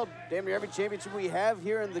champion, held damn near every championship we have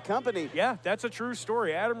here in the company. Yeah, that's a true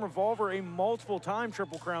story. Adam Revolver, a multiple-time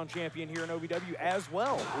Triple Crown champion here in OVW as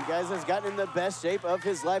well. You guys has gotten in the best shape of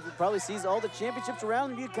his life. He probably sees all the championships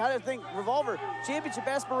around him. You gotta think, Revolver, championship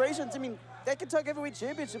aspirations. I mean, that Kentucky Heavyweight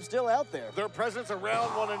Championship's still out there. Their presence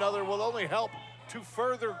around one another will only help to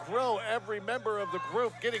further grow every member of the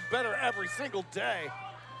group, getting better every single day.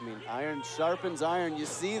 I mean, iron sharpens iron. You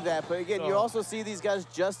see that, but again, you also see these guys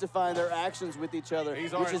justifying their actions with each other,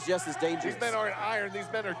 which is just as dangerous. These men aren't iron.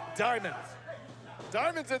 These men are diamonds.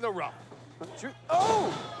 Diamonds in the rough.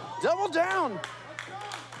 Oh, double down.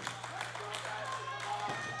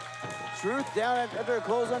 Truth down after a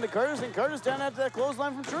clothesline to Curtis, and Curtis down after that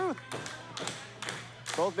clothesline from Truth.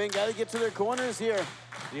 Both men got to get to their corners here.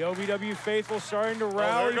 The OVW faithful starting to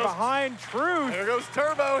rally behind Truth. There goes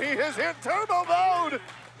Turbo. He has hit Turbo mode.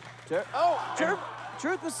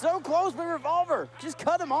 Truth was so close, but Revolver just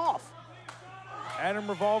cut him off. Adam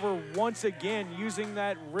Revolver once again using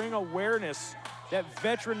that ring awareness, that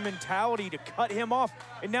veteran mentality to cut him off.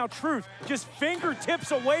 And now Truth just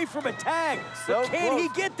fingertips away from a tag. So can he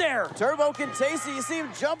get there? Turbo can taste it. You see him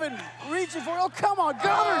jumping, reaching for it. Oh, come on,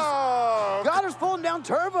 Goddard's. Goddard's pulling down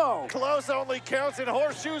Turbo. Close only counts in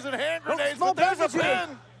horseshoes and hand grenades, small but there's a package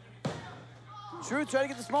pin. Truth trying to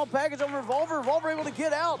get the small package on Revolver. Revolver able to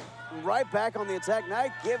get out. Right back on the attack, now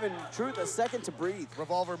giving Truth a second to breathe.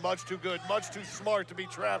 Revolver much too good, much too smart to be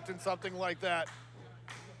trapped in something like that.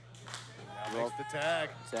 Now makes the tag.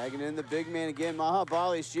 Tagging in the big man again.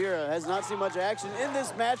 Mahabali Shira has not seen much action in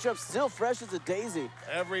this matchup, still fresh as a daisy.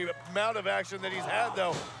 Every amount of action that he's had,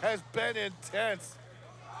 though, has been intense.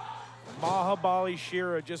 Mahabali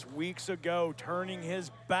Shira just weeks ago turning his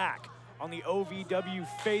back on the OVW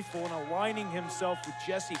faithful and aligning himself with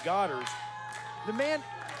Jesse Goddard. The man,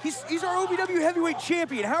 he's our OVW heavyweight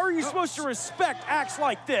champion. How are you supposed to respect acts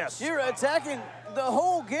like this? Shira attacking the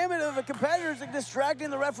whole gamut of the competitors and distracting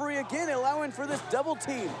the referee again, allowing for this double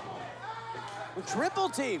team. Triple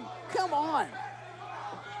team, come on.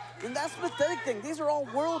 And that's the pathetic thing. These are all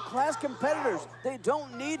world-class competitors. They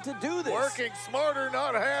don't need to do this. Working smarter,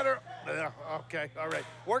 not harder. Okay, all right.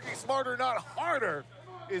 Working smarter, not harder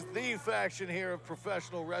is the faction here of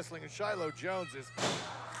professional wrestling, and Shiloh Jones is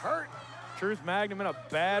hurt. Truth Magnum in a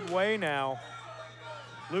bad way now.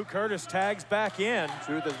 Luke Curtis tags back in.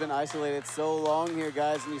 Truth has been isolated so long here,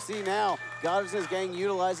 guys, and you see now Goddard and his gang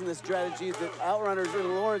utilizing the strategy that Outrunners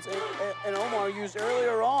and Lawrence and Omar used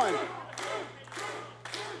earlier on.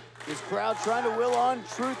 This crowd trying to will on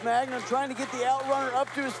Truth Magnum, trying to get the Outrunner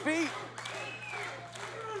up to his feet.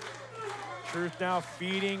 Truth now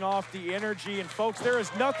feeding off the energy, and folks, there is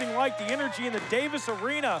nothing like the energy in the Davis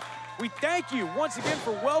Arena. We thank you once again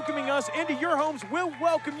for welcoming us into your homes. We'll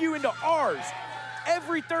welcome you into ours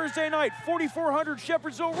every Thursday night, 4400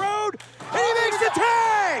 Shepherdsville Road, and he makes the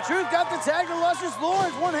tag! Truth got the tag to Luscious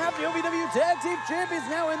Lawrence, one half the OVW Tag Team Champions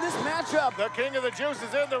now in this matchup. The King of the Juice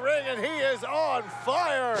is in the ring, and he is on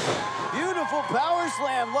fire. Beautiful power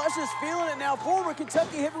slam. Luscious feeling it now. Former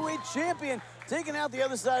Kentucky Heavyweight Champion taking out the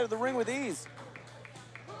other side of the ring with ease.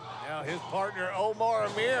 Now his partner, Omar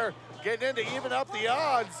Amir, getting in to even up the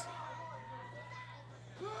odds.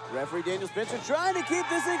 Referee Daniel Spencer trying to keep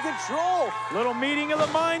this in control. Little meeting of the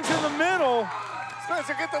minds in the middle.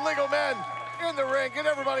 Spencer, get the legal men in the ring. Get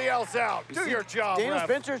everybody else out. Do your job, Daniel ref.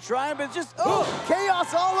 Spencer trying, but just,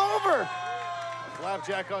 chaos all over.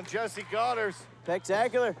 Flapjack on Jesse Goddard.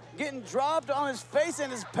 Spectacular. Getting dropped on his face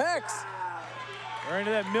and his pecs. Right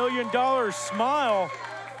into that $1 million smile.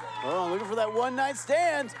 Oh, looking for that one-night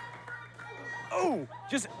stand. Oh,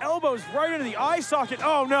 just elbows right into the eye socket.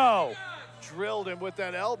 Oh, no. drilled him with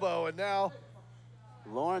that elbow, and now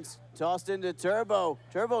Lawrence tossed into Turbo.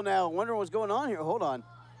 Turbo now wondering what's going on here. Hold on.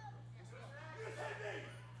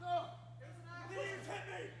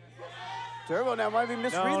 Turbo now might be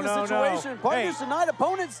misreading the situation. Partners tonight,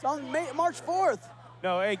 opponents on March 4th.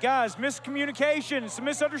 No, hey, guys, miscommunication, some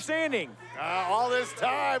misunderstanding. All this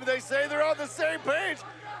time, they say they're on the same page,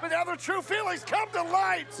 but now their true feelings come to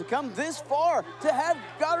light. To come this far, to have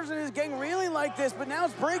Goddard and his gang reeling like this, but now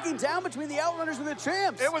it's breaking down between the Outrunners and the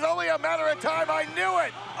Champs. It was only a matter of time. I knew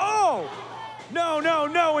it. Oh!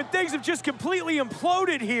 No, and things have just completely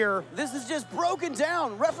imploded here. This is just broken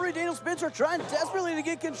down. Referee Daniel Spencer trying desperately to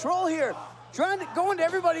get control here. Trying to go into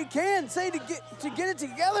everybody he can, say to get it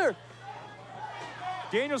together.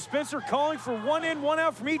 Daniel Spencer calling for 1 in, 1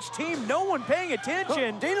 out from each team. No one paying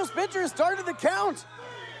attention. Daniel Spencer has started the count.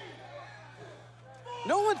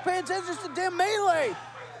 No one's paying attention to damn melee.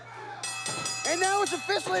 And now it's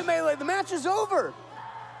officially melee. The match is over.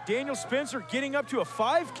 Daniel Spencer getting up to a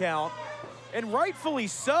 5 count, and rightfully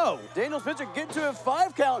so. Daniel Spencer getting to a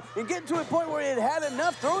 5 count and getting to a point where it had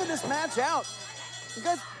enough, throwing this match out.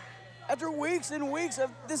 Because after weeks and weeks of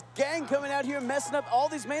this gang coming out here messing up all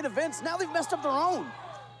these main events, now they've messed up their own.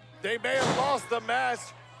 They may have lost the match,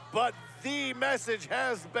 but the message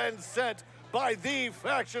has been sent by the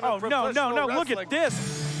faction of professional wrestling. No, look at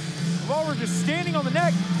this. Lawler just standing on the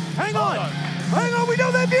neck. Hang on, we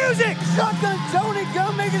know that music! Shotgun Tony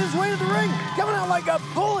Gunn making his way to the ring, coming out like a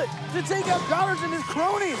bullet to take out Goddard and his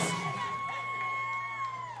cronies.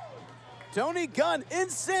 Tony Gunn,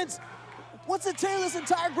 incensed, wants to tear this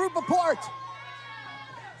entire group apart.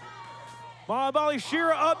 Mahabali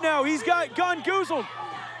Shira up now. He's got Gunn goozled.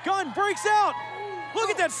 Gunn breaks out. Look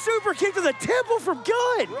at that super kick to the temple from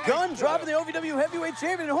Gunn. Gunn dropping the OVW heavyweight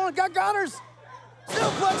champion. Hold on, got Goddard's.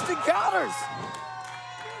 Suplex to Goddard's.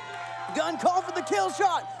 Gunn called for the kill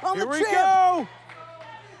shot on the champ. Here we go.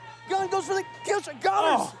 Gunn goes for the kill shot.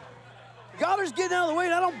 Goddard's. Goddard's getting out of the way,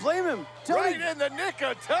 and I don't blame him. Right in the nick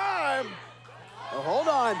of time. Oh, hold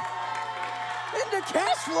on. Into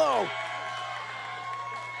cash flow.